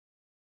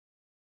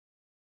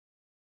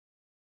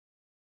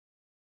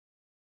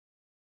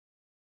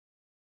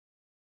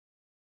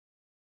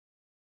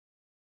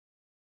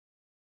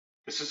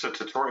This is a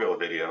tutorial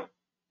video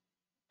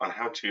on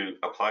how to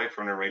apply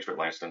for an arrangement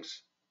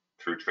license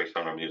through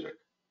Tresona Music.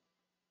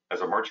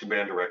 As a marching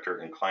band director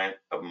and client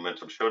of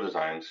Momentum Show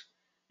Designs,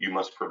 you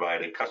must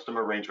provide a custom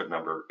arrangement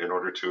number in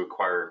order to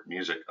acquire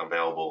music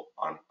available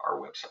on our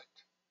website.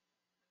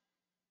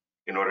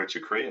 In order to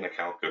create an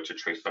account, go to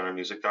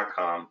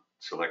tresonamusic.com,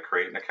 select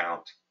Create an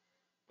Account,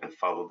 and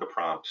follow the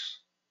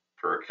prompts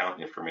for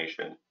account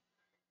information.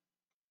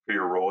 For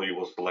your role, you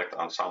will select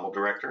Ensemble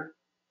Director,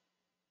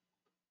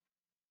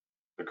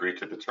 agree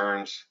to the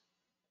terms,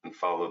 and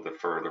follow the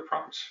further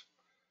prompts.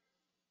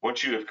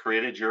 Once you have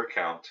created your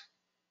account,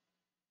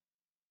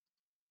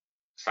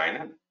 sign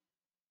in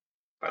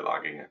by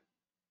logging in.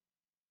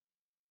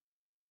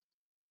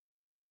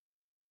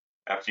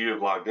 After you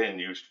have logged in,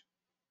 you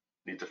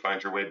need to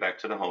find your way back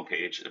to the home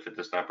page. If it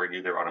does not bring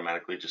you there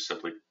automatically, just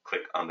simply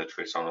click on the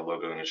Tresona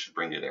logo and it should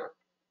bring you there.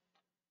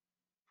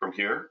 From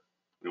here,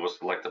 we will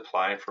select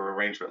Apply for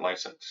Arrangement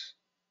License.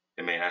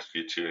 It may ask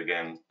you to,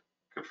 again,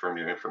 confirm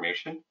your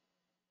information,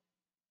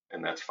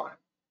 and that's fine.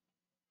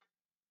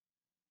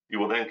 You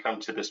will then come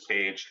to this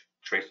page,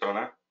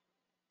 Tresona.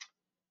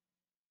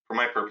 For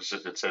my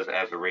purposes, it says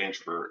as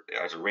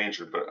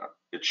arranger, but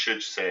it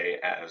should say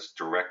as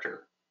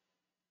director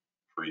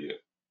for you,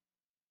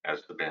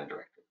 as the band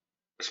director,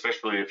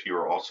 especially if you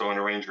are also an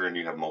arranger and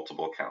you have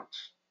multiple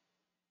accounts.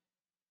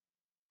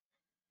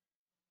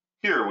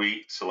 Here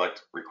we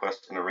select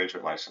Request an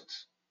Arrangement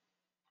License.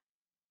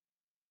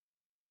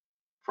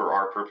 For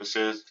our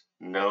purposes,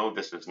 no,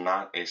 this is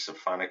not a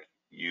symphonic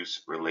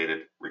use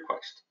related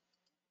request.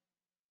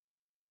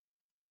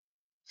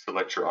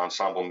 Select your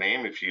ensemble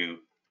name. If you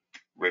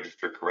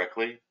register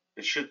correctly,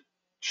 it should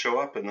show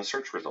up in the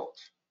search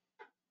results.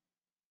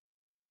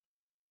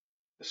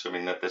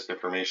 Assuming that this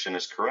information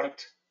is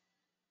correct,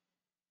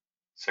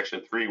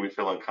 Section 3, we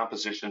fill in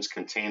compositions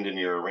contained in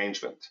your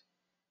arrangement.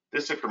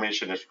 This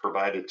information is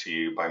provided to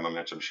you by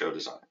Momentum Show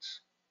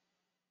Designs.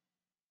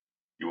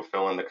 You will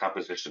fill in the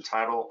composition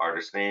title,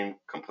 artist name,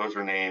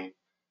 composer name,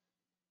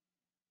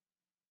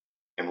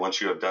 and once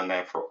you have done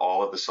that for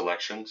all of the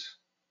selections,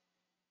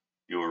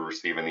 you will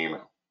receive an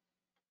email.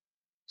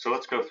 So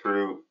let's go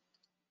through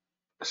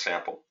a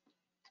sample.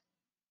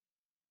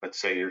 Let's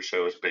say your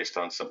show is based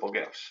on simple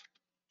gifts.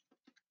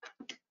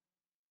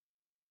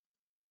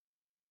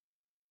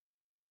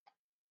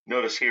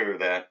 Notice here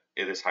that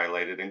it is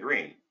highlighted in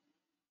green.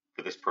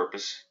 For this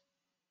purpose,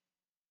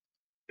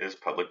 it is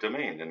public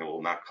domain and it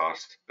will not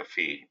cost a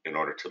fee in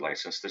order to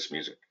license this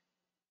music.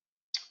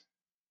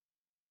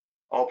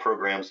 All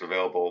programs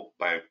available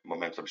by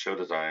Momentum Show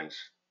Designs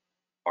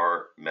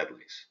are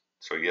medleys.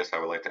 So yes, I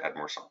would like to add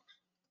more songs.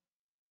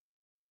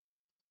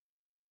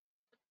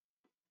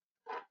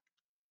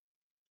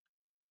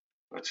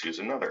 Let's use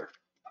another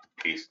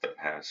piece that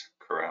has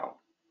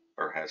chorale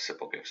or has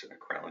simple gifts in it,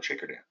 chorale and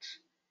shaker dance.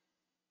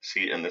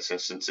 See, in this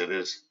instance, it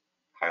is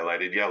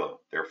highlighted yellow.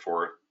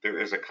 Therefore, there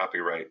is a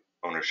copyright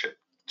ownership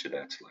to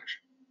that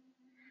selection.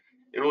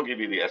 It will give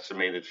you the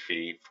estimated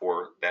fee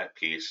for that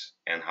piece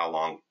and how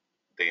long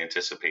they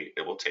anticipate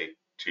it will take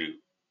to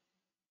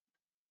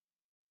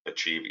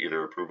achieve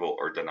either approval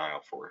or denial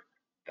for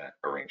that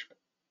arrangement.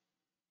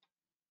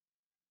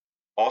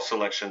 All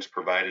selections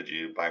provided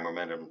you by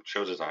Momentum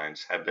Show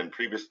Designs have been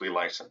previously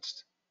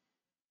licensed.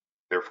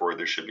 Therefore,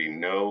 there should be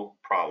no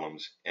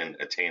problems in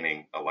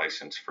attaining a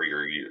license for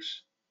your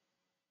use.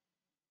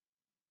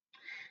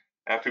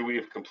 After we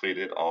have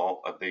completed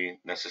all of the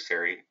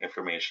necessary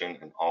information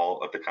and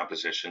all of the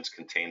compositions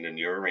contained in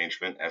your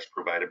arrangement as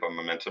provided by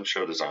Momentum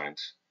Show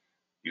Designs,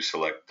 you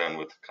select Done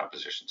with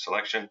Composition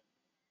Selection.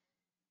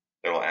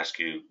 It will ask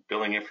you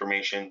billing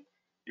information.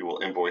 You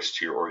will invoice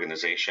to your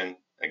organization,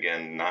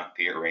 again, not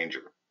the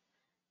arranger.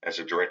 As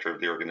a director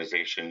of the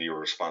organization, you are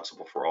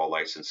responsible for all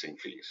licensing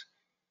fees.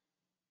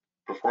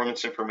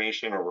 Performance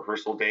information or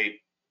rehearsal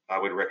date, I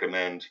would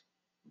recommend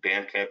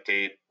Bandcamp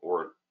date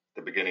or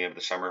the beginning of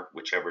the summer,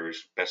 whichever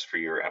is best for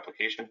your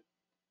application,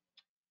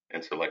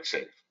 and select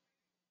Save.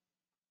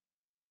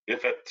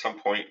 If at some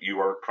point you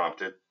are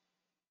prompted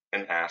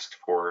and asked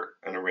for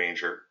an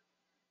arranger,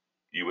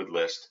 you would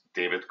list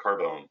David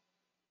Carbone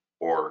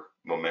or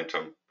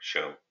Momentum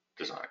Show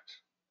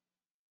Designs.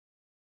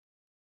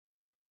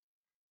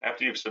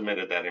 After you've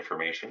submitted that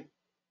information,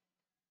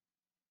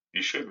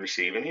 you should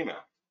receive an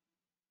email.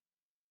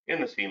 In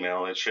this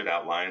email, it should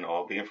outline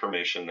all the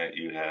information that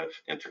you have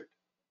entered.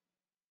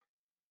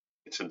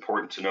 It's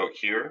important to note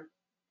here,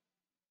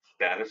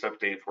 status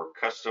update for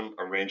custom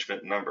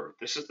arrangement number.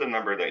 This is the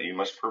number that you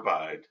must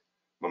provide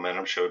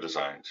Momentum Show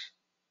Designs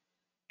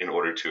in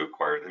order to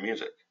acquire the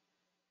music.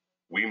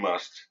 We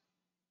must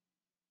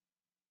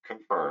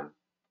confirm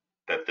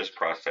that this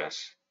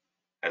process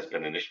has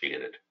been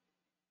initiated.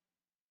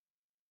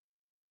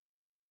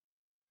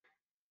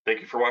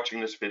 Thank you for watching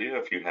this video.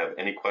 If you have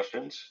any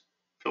questions,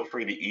 feel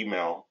free to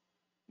email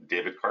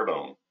David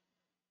Carbone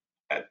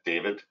at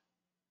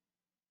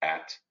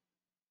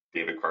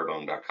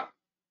david@davidcarbone.com.